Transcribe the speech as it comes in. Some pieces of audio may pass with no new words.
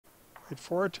Wait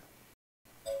for it.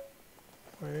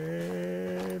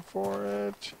 Wait for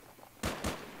it. Let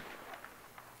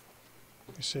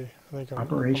me see. I think I'm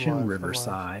Operation live,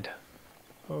 Riverside.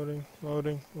 Loading,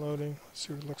 loading, loading. Let's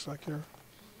see what it looks like here.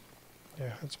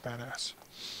 Yeah, that's badass.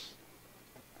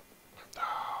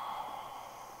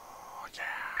 Oh, yeah.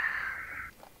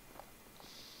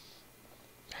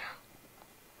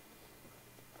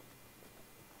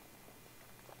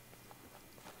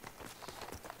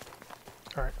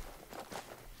 All right.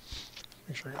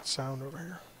 Make sure I got sound over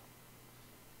here.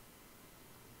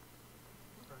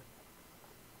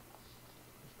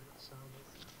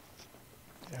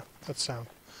 Yeah, that's sound.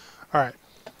 All right.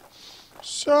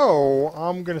 So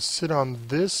I'm gonna sit on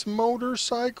this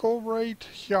motorcycle right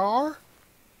here.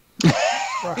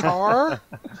 Right here.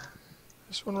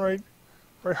 This one right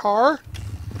here.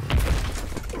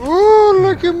 Ooh,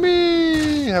 look at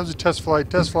me! How's the test flight?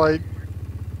 Test flight.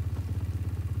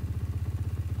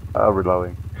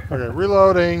 Reloading. Okay,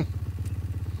 reloading.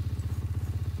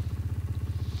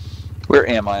 Where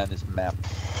am I on this map?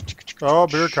 Oh,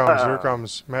 here it comes. Here it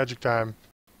comes. Magic time.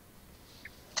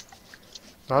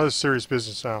 Now this is serious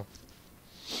business now.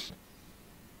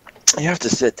 You have to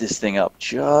set this thing up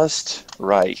just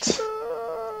right.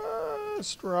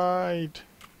 Just right.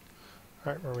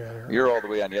 Alright, where are we at here? You're all the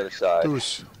way on the other side.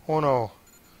 Dos, uno,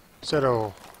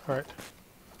 zero. Alright.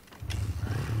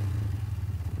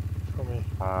 Show me.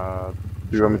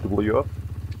 Do you want me to blow you up?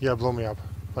 Yeah, blow me up.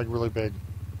 Like really big.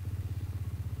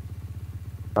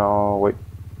 Oh, wait.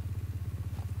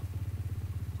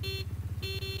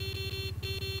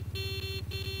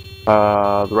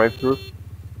 Drive-through?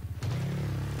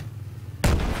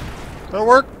 That'll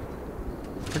work?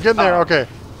 We're getting there. Okay.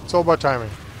 It's all about timing.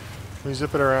 Let me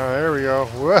zip it around. There we go.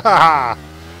 Wah-ha!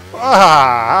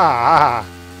 Wah-ha!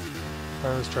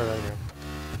 Alright, let's try that again.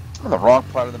 I'm on the wrong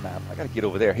part of the map. I gotta get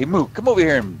over there. Hey, Mook, come over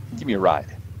here and give me a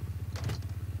ride.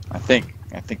 I think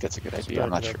that's a good idea. I'm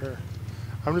not sure. Here.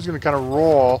 I'm just gonna kind of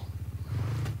roll.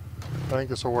 I think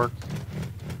this will work.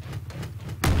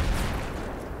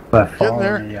 Getting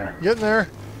there. Yeah. Getting there.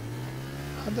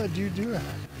 How'd that dude do it?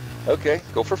 Okay,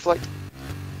 go for flight.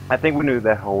 I think we knew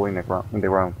that hole in the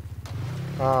ground.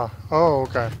 Ah. Oh,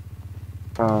 okay.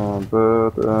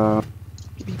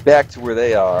 Get me back to where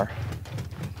they are.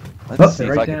 Let's Oh, see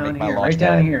they're if I right can make down my here. launch Right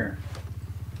down pad. here.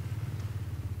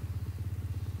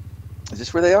 Is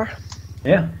this where they are?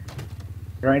 Yeah.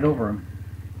 Right over them.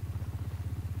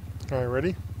 Alright,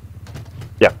 ready?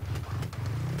 Yeah.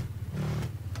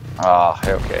 Ah,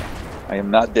 okay. I am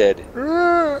not dead.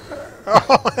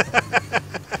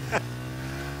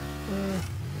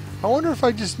 I wonder if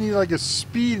I just need like a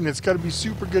speed and it's got to be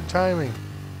super good timing.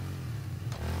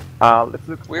 Let's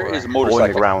look Where for is a hole in the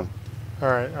motorcycle? ground.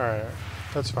 Alright, alright.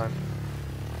 That's fine.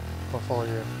 I'll follow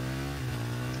you.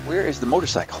 Where is the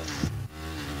motorcycle?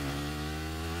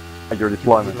 At your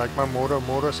deployment. Like my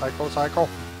motorcycle.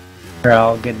 Here,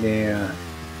 I'll get the.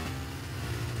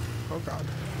 Oh god.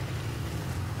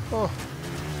 Oh.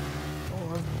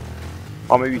 Hold on.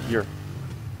 Oh, maybe here.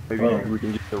 Maybe Oh. we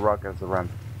can use the rock as a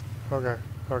ramp. Okay.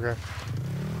 Okay.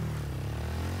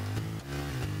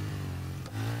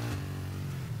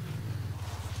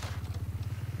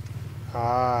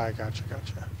 Ah, I gotcha.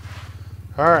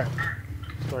 Alright.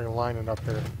 So I can line it up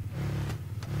here.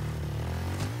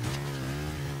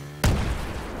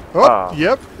 Oh, Ah.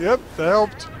 yep. That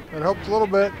helped. That helped a little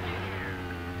bit.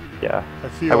 Yeah. I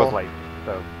feel. I was late,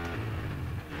 so.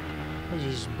 This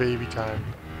is just baby time.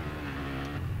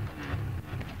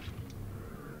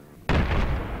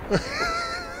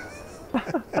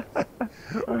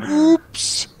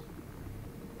 Oops!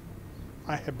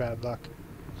 I had bad luck.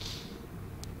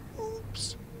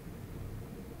 Oops.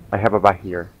 I have a back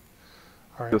here.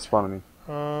 Alright. Just follow me.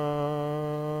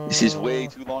 This is way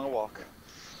too long a walk.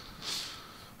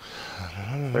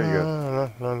 There you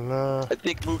go. I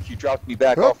think, Mook, you dropped me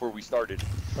back Oh. off where we started.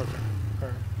 Okay.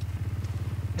 Alright.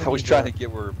 I was trying to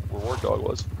get where War Dog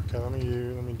was. Okay, let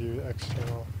me do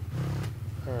external.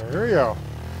 Alright, here we go.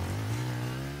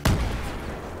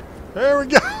 There we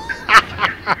go!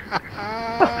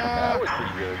 That was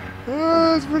pretty good.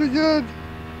 Oh, that's pretty good.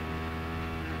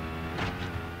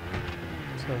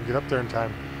 So get up there in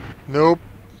time. Nope.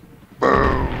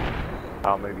 Boom.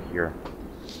 Oh, maybe here.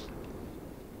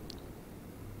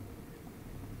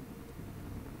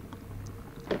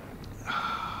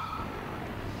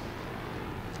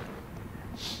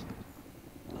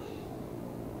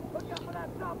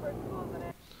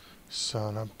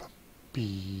 Son of a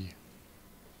bee.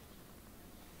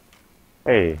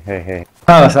 Hey.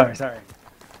 Oh, sorry.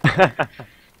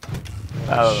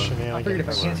 Oh. I figured if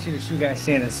I can't shoot a shoe guy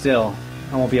standing still,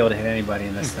 I won't be able to hit anybody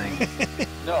in this thing.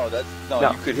 No, no.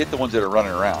 No. You could hit the ones that are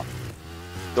running around.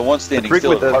 The ones standing trick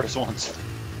still are with the the- hardest ones.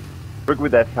 The trick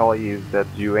with that heli is that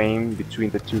you aim between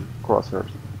the two crosshairs.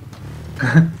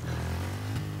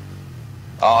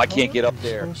 Oh, I can't get up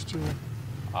there. Supposed to-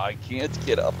 I can't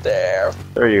get up there.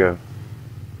 There you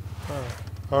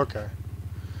go. Okay.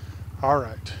 All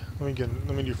right. Let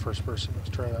me do first person. Let's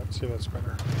try that. See if that's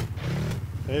better.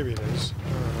 Maybe it is.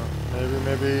 I don't know.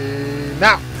 Maybe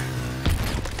now.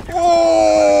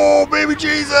 Oh, baby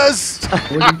Jesus!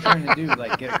 What are you trying to do?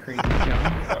 Like get a crazy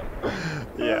jump?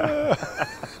 Yeah.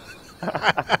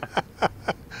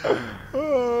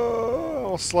 Oh,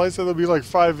 I'll slice it. There'll be like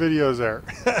 5 videos there.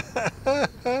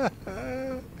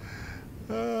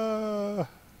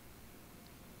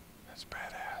 That's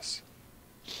badass.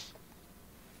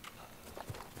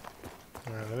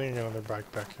 Alright, I think I got another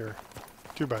bike back here.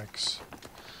 2 bikes.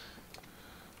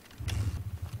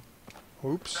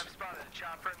 Oops.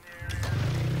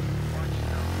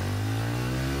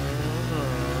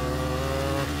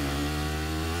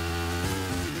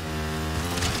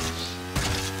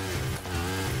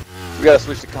 We gotta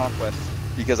switch to Conquest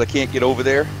because I can't get over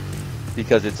there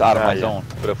because it's out of my Yeah. zone.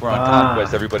 But if we're on Ah.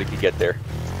 Conquest, everybody can get there.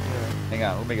 Yeah. Hang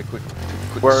on, we'll make a quick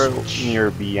We're switch. near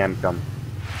BM come.